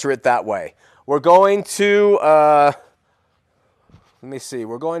answer it that way. We're going to, let me see,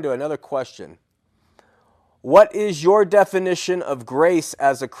 we're going to another question. What is your definition of grace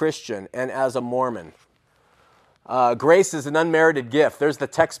as a Christian and as a Mormon? Grace is an unmerited gift. There's the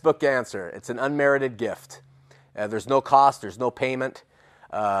textbook answer. It's an unmerited gift. There's no cost. There's no payment.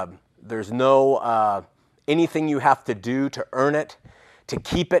 There's no anything you have to do to earn it, to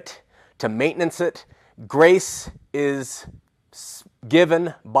keep it, to maintenance it. Grace is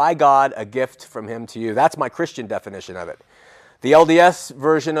given by God, a gift from Him to you. That's my Christian definition of it. The LDS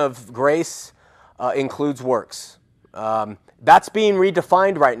version of grace includes works. That's being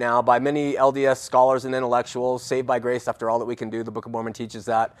redefined right now by many LDS scholars and intellectuals. Saved by grace after all that we can do. The Book of Mormon teaches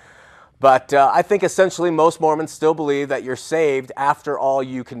that. But I think essentially most Mormons still believe that you're saved after all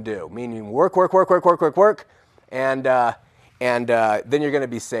you can do, meaning work, and then you're going to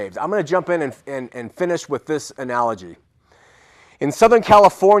be saved. I'm going to jump in and finish with this analogy. In Southern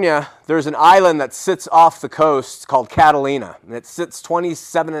California, there's an island that sits off the coast called Catalina, and it sits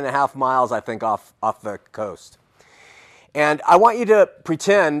 27.5 miles, I think, off the coast. And I want you to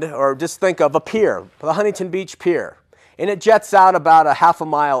pretend, or just think of a pier, the Huntington Beach Pier, and it jets out about a half a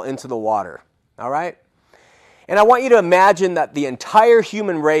mile into the water, all right? And I want you to imagine that the entire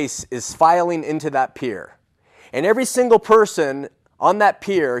human race is filing into that pier. And every single person on that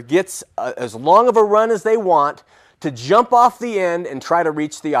pier gets as long of a run as they want to jump off the end and try to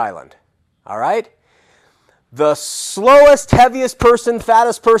reach the island. All right? The slowest, heaviest person,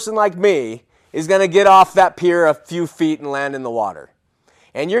 fattest person like me is going to get off that pier a few feet and land in the water.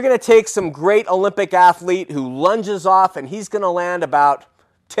 And you're going to take some great Olympic athlete who lunges off, and he's going to land about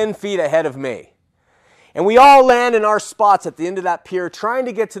 10 feet ahead of me. And we all land in our spots at the end of that pier trying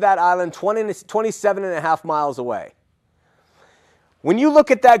to get to that island 27.5 miles away. When you look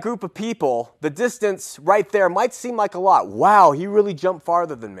at that group of people, the distance right there might seem like a lot. Wow, he really jumped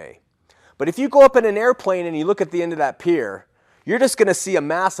farther than me. But if you go up in an airplane and you look at the end of that pier, you're just going to see a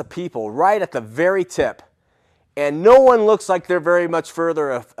mass of people right at the very tip. And no one looks like they're very much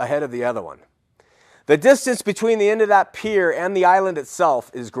further ahead of the other one. The distance between the end of that pier and the island itself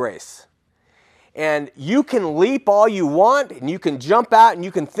is grace. And you can leap all you want, and you can jump out, and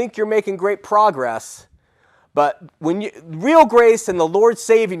you can think you're making great progress. But real grace and the Lord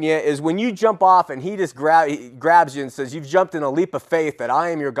saving you is when you jump off and He just grabs you and says, you've jumped in a leap of faith that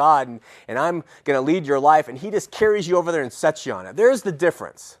I am your God and I'm going to lead your life. And He just carries you over there and sets you on it. There's the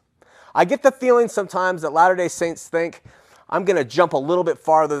difference. I get the feeling sometimes that Latter-day Saints think, I'm going to jump a little bit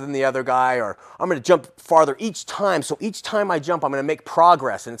farther than the other guy, or I'm going to jump farther each time. So each time I jump, I'm going to make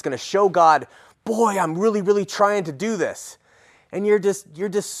progress. And it's going to show God, boy, I'm really, really trying to do this. And you're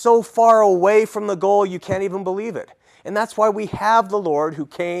just so far away from the goal you can't even believe it. And that's why we have the Lord who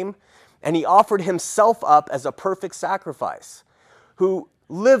came and He offered Himself up as a perfect sacrifice, who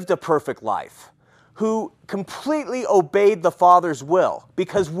lived a perfect life, who completely obeyed the Father's will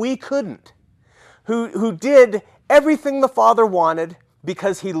because we couldn't, who did everything the Father wanted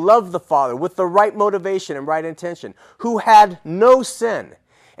because He loved the Father with the right motivation and right intention, who had no sin,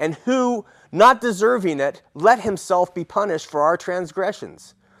 and who, not deserving it, let Himself be punished for our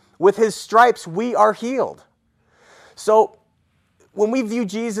transgressions. With His stripes, we are healed. So when we view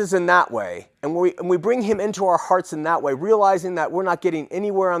Jesus in that way, and we bring Him into our hearts in that way, realizing that we're not getting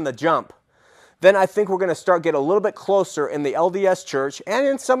anywhere on the jump, then I think we're going to start getting a little bit closer in the LDS church and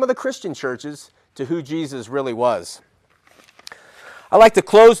in some of the Christian churches to who Jesus really was. I'd like to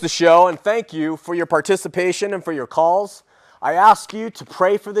close the show and thank you for your participation and for your calls. I ask you to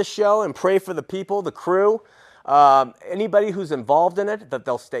pray for this show and pray for the people, the crew, anybody who's involved in it, that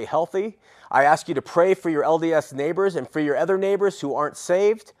they'll stay healthy. I ask you to pray for your LDS neighbors and for your other neighbors who aren't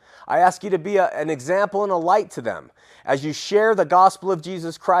saved. I ask you to be an example and a light to them as you share the gospel of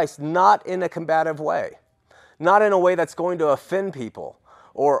Jesus Christ, not in a combative way, not in a way that's going to offend people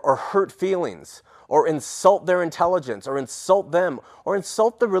or hurt feelings, or insult their intelligence, or insult them, or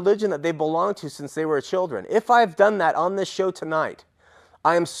insult the religion that they belong to since they were children. If I've done that on this show tonight,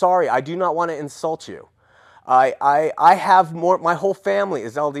 I am sorry. I do not want to insult you. I have more, my whole family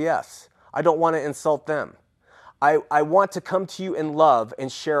is LDS. I don't want to insult them. I want to come to you in love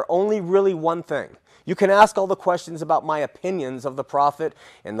and share only really one thing. You can ask all the questions about my opinions of the prophet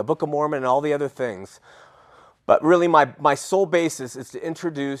and the Book of Mormon and all the other things, but really my sole basis is to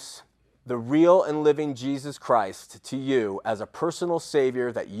introduce the real and living Jesus Christ to you as a personal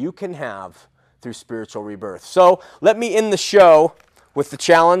Savior that you can have through spiritual rebirth. So let me end the show with the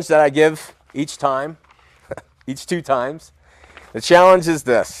challenge that I give each time, each 2 times. The challenge is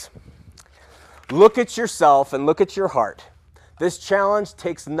this. Look at yourself and look at your heart. This challenge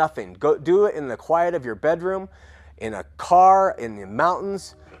takes nothing. Go do it in the quiet of your bedroom, in a car, in the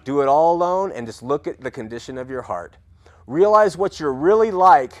mountains. Do it all alone and just look at the condition of your heart. Realize what you're really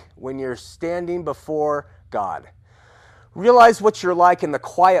like when you're standing before God. Realize what you're like in the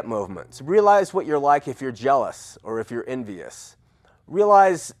quiet moments. Realize what you're like if you're jealous or if you're envious.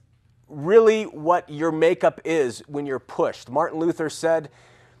 Realize really what your makeup is when you're pushed. Martin Luther said,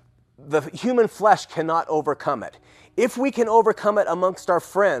 the human flesh cannot overcome it. If we can overcome it amongst our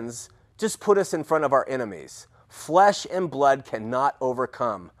friends, just put us in front of our enemies. Flesh and blood cannot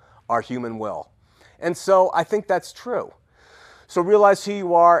overcome our human will. And so I think that's true. So realize who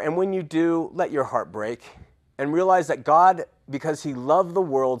you are, and when you do, let your heart break. And realize that God, because he loved the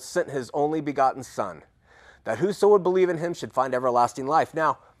world, sent his only begotten Son, that whoso would believe in him should find everlasting life.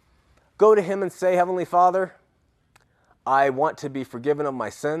 Now, go to him and say, Heavenly Father, I want to be forgiven of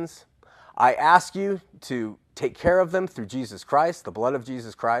my sins. I ask you to take care of them through Jesus Christ, the blood of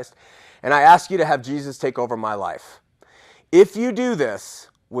Jesus Christ, and I ask you to have Jesus take over my life. If you do this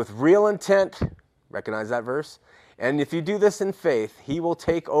with real intent, recognize that verse, and if you do this in faith, he will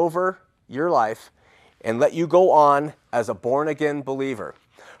take over your life and let you go on as a born-again believer.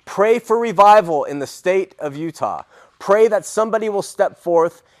 Pray for revival in the state of Utah. Pray that somebody will step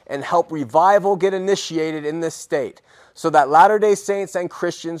forth and help revival get initiated in this state so that Latter-day Saints and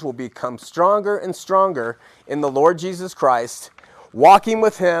Christians will become stronger and stronger in the Lord Jesus Christ, walking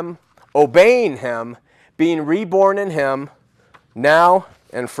with him, obeying him, being reborn in him, now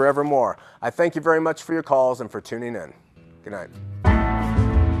and forevermore. I thank you very much for your calls and for tuning in. Good night.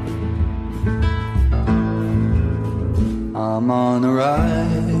 I'm on a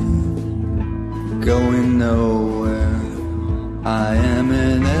ride, going nowhere. I am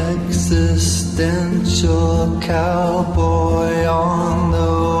an existential cowboy on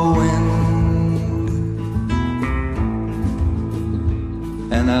the wind,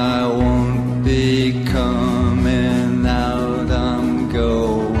 and I won't be coming out, I'm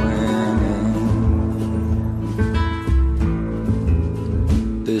going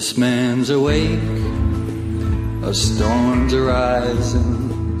in. This man's awake, a storm's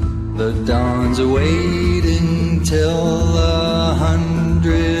arising, the dawn's awaiting till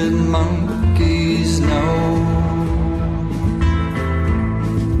 100 monkeys know,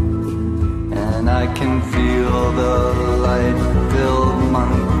 and I can feel the light